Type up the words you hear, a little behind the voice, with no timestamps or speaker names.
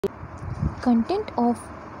Content of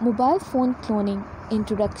mobile phone cloning.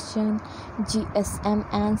 Introduction. GSM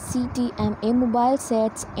and CDMA mobile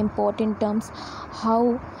sets. Important terms.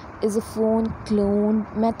 How is a phone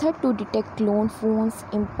cloned? Method to detect clone phones.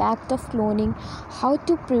 Impact of cloning. How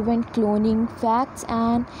to prevent cloning. Facts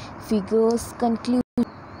and figures. Conclusion.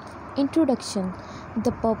 Introduction.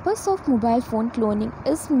 The purpose of mobile phone cloning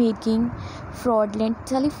is making fraudulent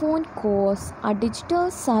telephone calls. A digital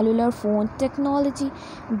cellular phone technology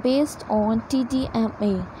based on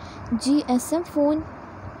TDMA. GSM phone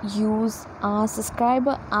use a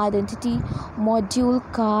subscriber identity module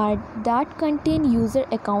card that contain user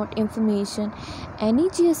account information. Any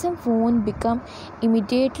GSM phone become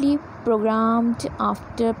immediately programmed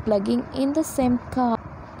after plugging in the SIM card.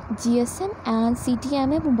 GSM and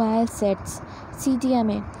CDMA mobile sets.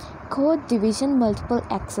 CDMA Code Division Multiple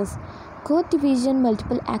Access. Code Division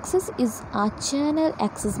Multiple Access is a channel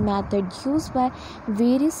access method used by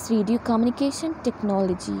various radio communication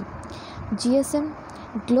technology. GSM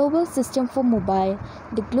Global System for Mobile.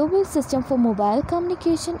 The Global System for Mobile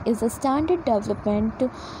Communication is a standard development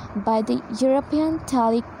by the European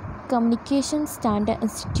Telecommunication Standard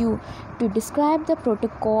Institute to describe the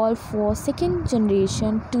protocol for second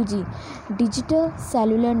generation 2G digital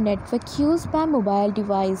cellular network used by mobile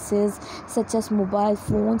devices such as mobile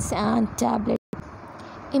phones and tablets.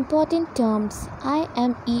 Important terms.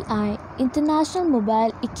 IMEI International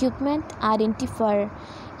Mobile Equipment Identifier,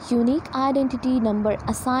 unique identity number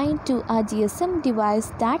assigned to a GSM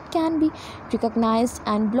device that can be recognized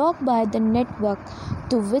and blocked by the network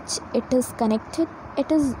to which it is connected. It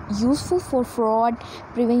is useful for fraud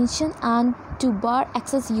prevention and to bar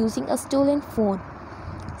access using a stolen phone.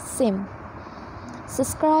 SIM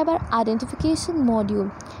Subscriber Identification Module.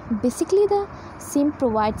 Basically, the SIM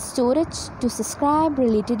provides storage to subscribe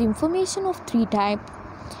related information of three types.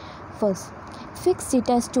 First, fixed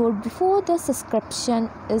data stored before the subscription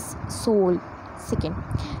is sold. Second,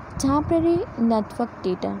 temporary network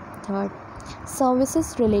data. Third,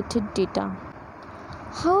 services related data.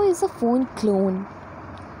 How is a phone cloned?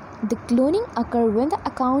 The cloning occurs when the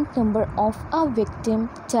account number of a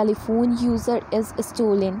victim telephone user is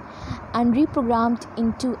stolen and reprogrammed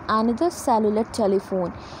into another cellular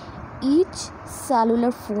telephone. Each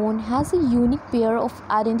cellular phone has a unique pair of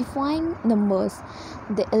identifying numbers,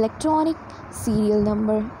 the electronic serial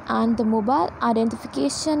number and the mobile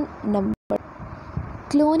identification number.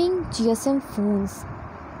 Cloning GSM phones.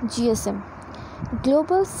 GSM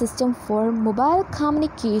Global System for Mobile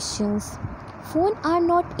Communications. Phones are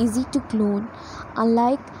not easy to clone.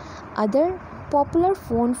 Unlike other popular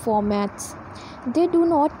phone formats, they do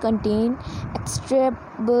not contain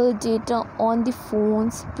extractable data on the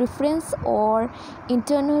phone's preference or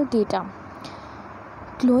internal data.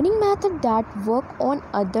 Cloning methods that work on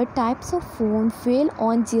other types of phone fail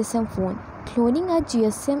on GSM phone. Cloning a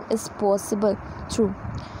GSM is possible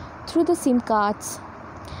through the SIM cards.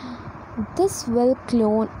 This will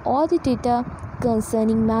clone all the data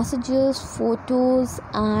concerning messages, photos,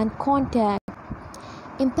 and contact.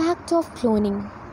 Impact of cloning.